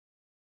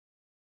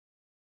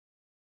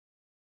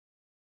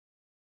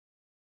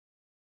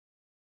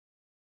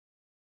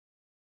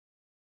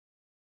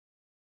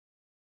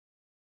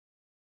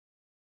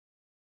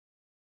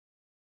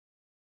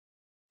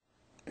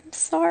I'm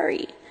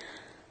sorry.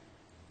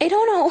 I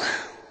don't know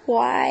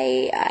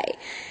why.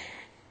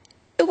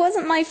 It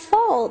wasn't my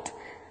fault.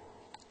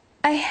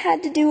 I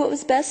had to do what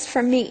was best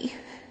for me.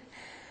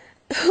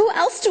 Who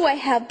else do I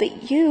have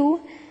but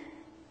you?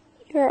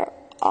 You're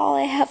all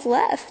I have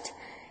left.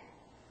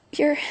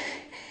 You're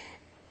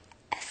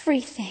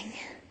everything.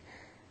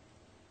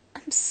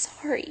 I'm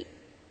sorry.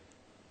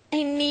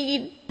 I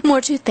need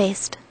more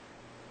toothpaste.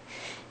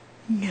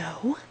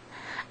 No,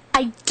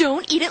 I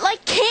don't eat it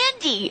like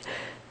candy.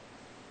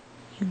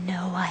 You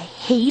know I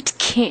hate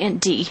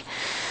candy.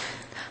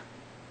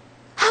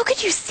 How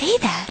could you say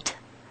that?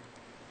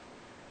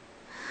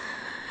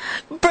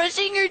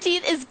 Brushing your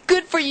teeth is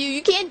good for you.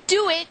 You can't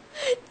do it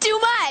too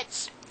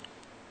much.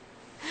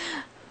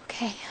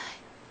 Okay,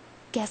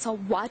 guess I'll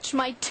watch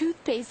my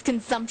toothpaste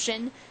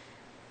consumption.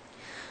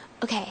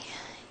 Okay,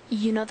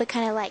 you know the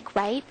kind I like,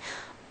 right?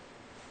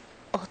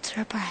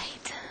 Ultra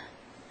bright.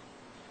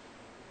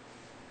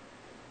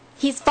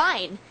 He's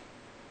fine.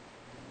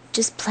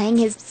 Just playing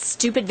his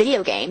stupid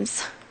video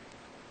games.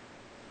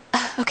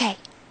 Okay,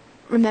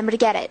 remember to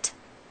get it.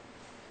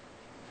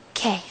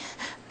 Okay,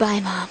 bye,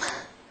 Mom.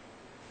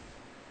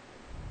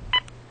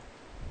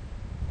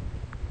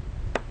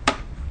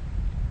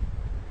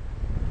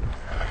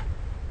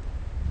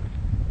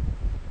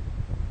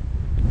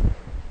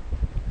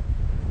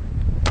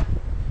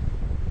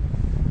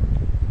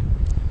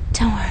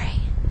 Don't worry.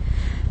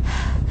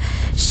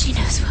 She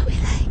knows what we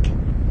like.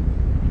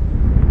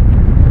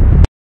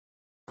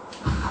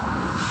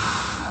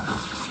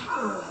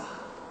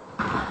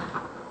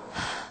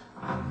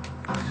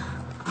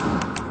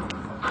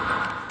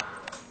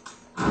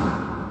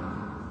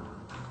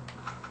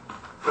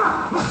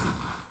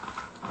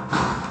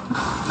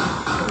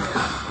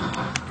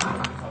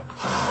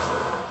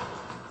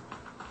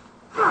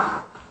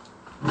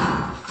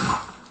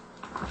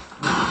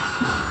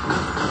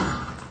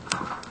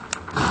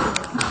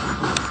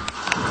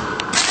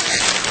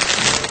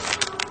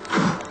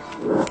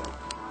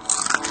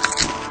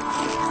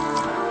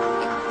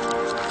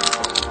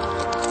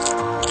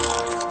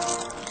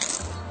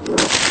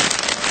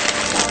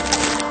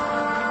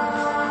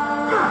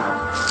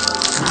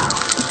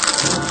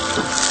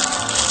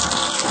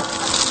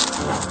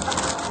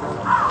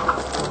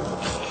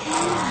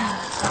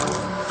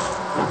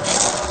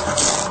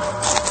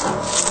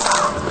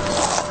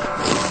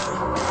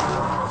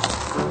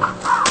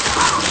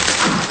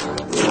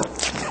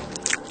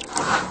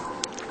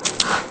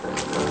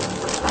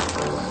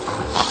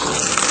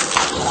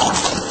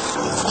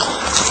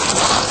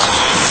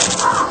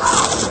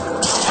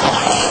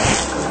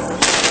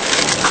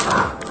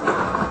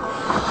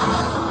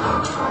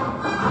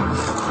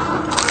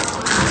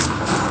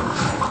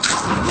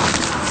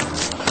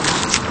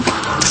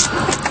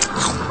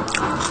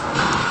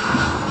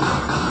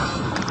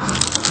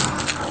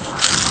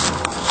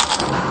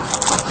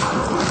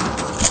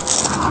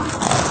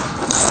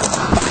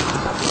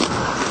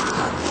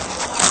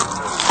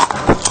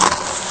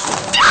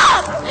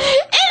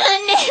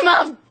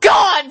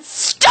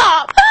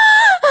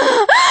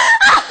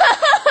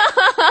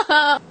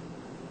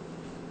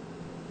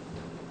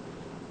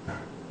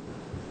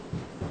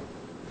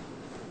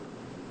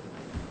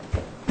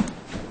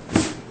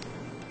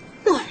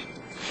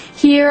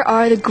 Here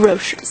are the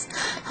groceries.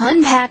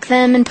 Unpack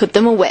them and put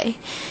them away.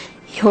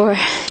 Your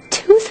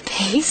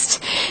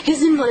toothpaste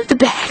is in one of the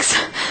bags.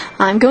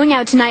 I'm going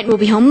out tonight and will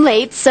be home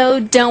late, so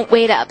don't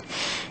wait up.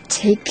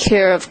 Take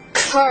care of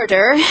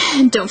Carter,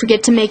 and don't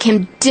forget to make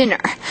him dinner.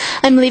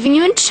 I'm leaving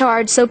you in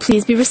charge, so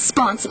please be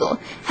responsible.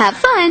 Have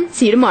fun.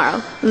 See you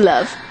tomorrow.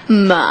 Love,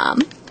 Mom.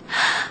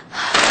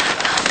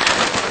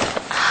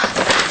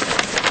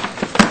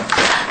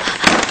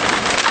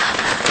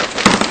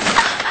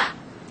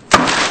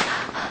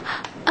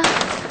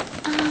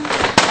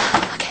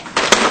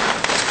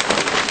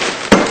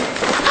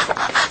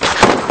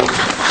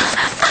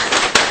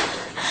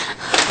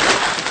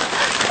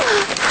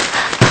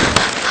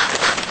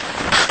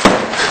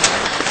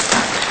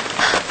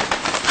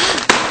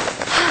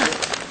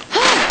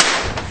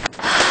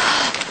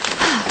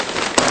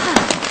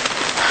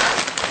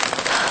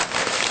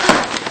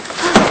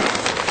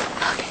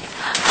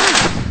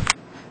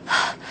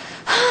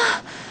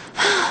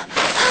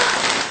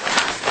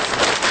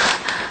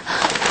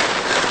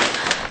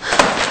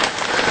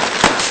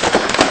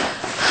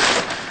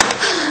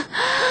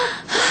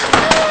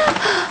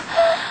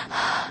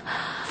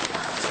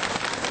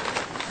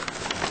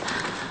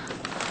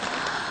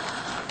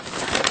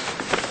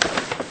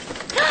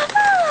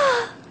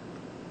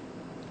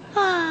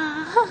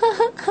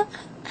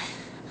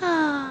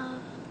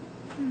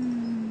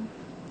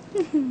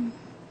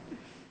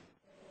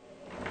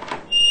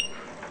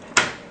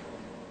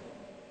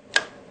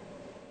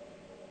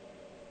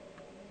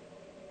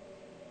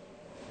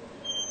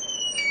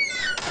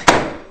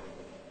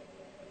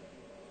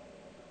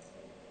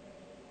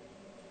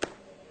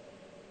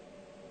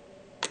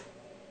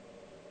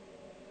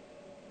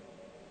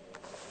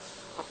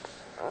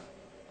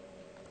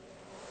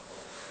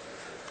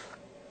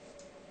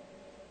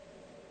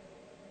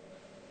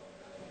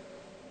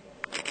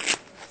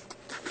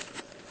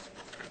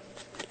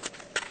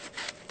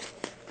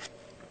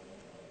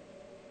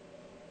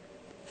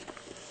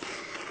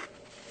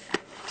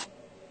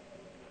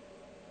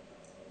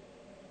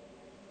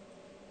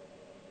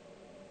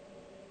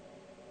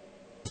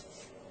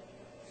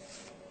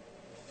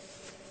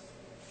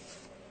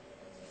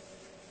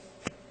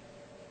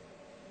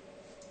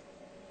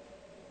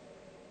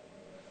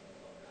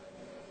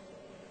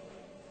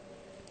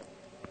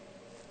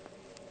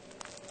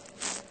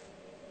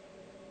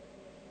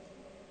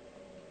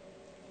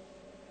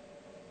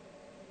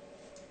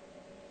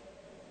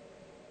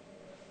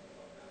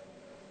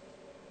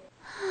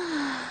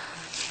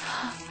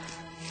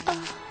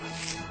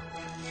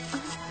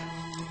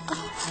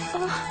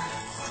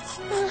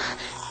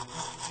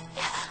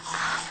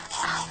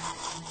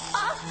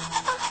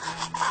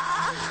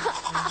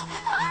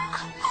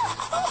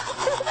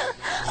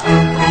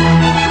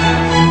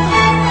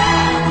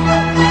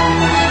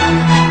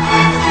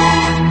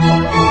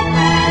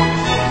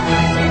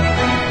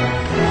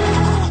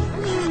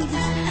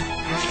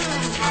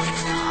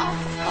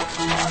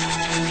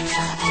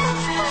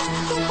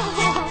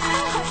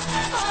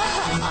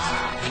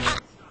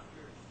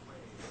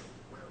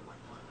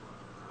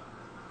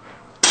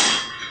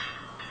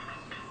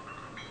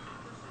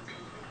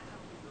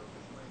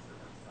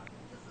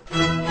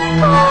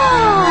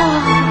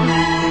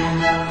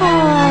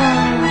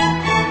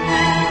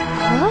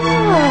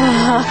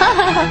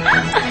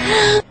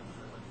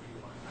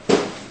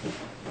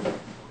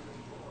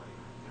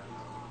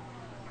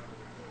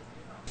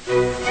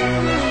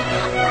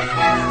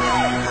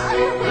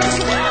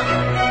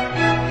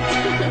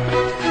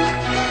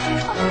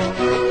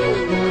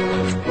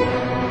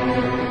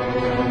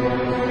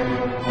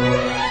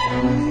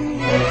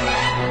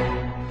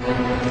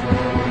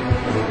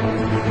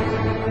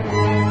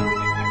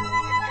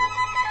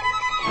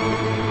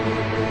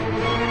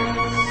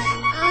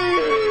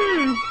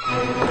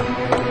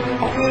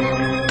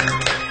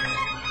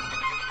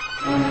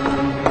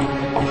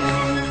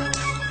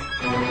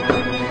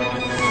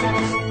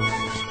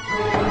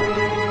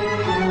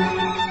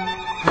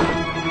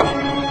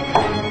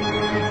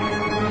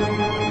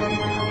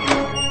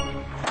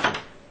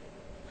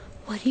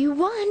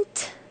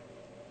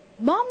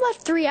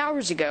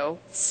 hours ago.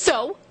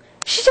 So?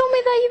 She told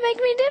me that you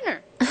make me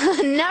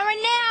dinner. Not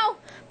right now.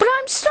 But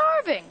I'm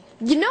starving.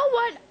 You know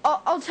what?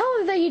 I'll tell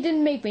her that you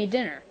didn't make me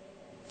dinner.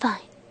 Fine.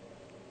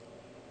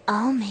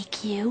 I'll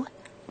make you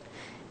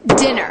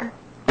dinner.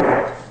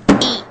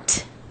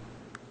 Eat.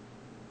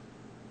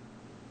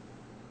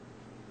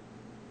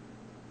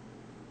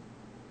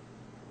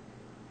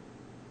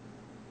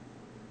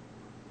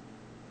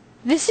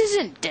 This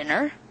isn't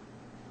dinner.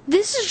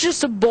 This is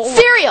just a bowl of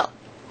Cereal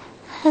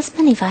has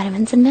many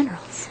vitamins and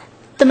minerals.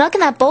 The milk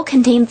in that bowl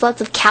contains lots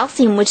of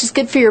calcium, which is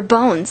good for your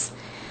bones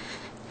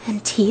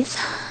and teeth.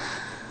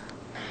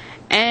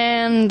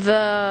 And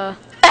the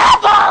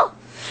apple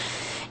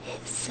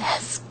is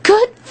as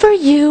good for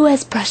you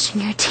as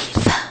brushing your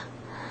teeth.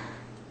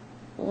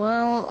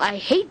 Well, I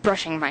hate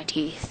brushing my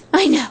teeth.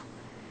 I know.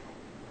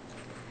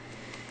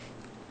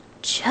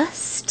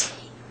 Just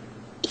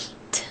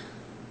eat.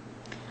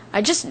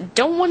 I just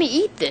don't want to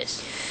eat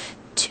this.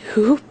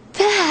 Too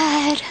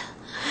bad.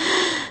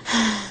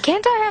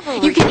 Can't I have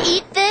a... You can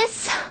eat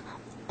this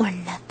or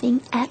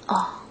nothing at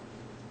all.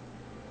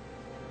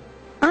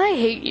 I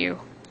hate you.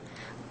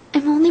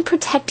 I'm only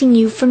protecting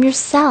you from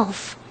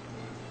yourself.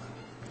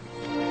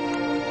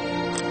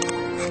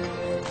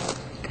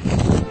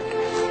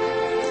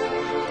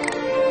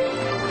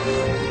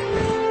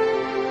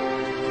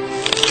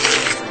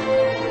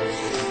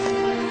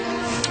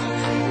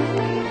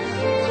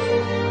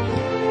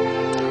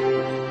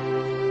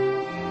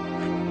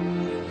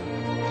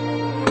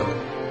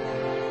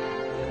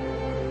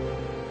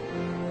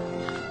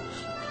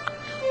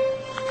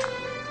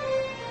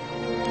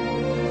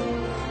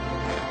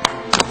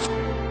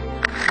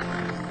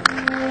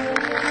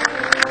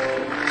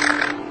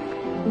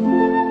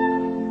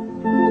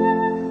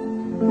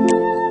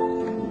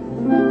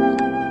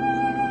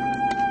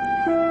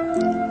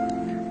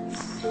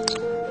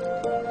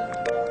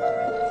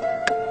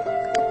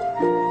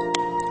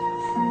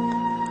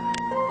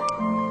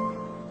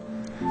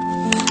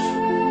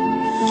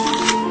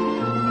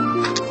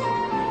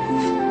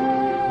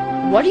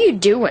 What are you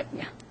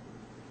doing?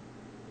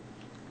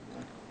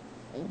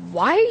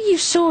 Why are you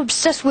so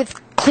obsessed with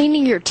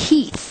cleaning your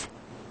teeth?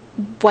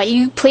 Why do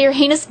you play your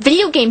heinous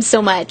video games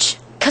so much?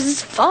 'Cause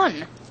it's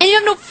fun. And you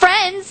have no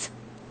friends.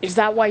 Is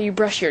that why you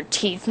brush your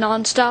teeth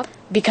nonstop?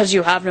 Because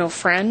you have no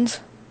friends?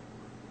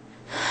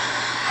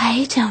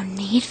 I don't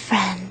need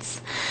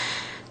friends.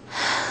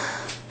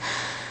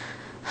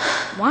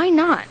 Why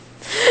not?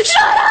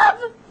 Shut up!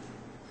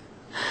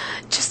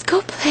 Just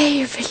go play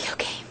your video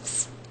game.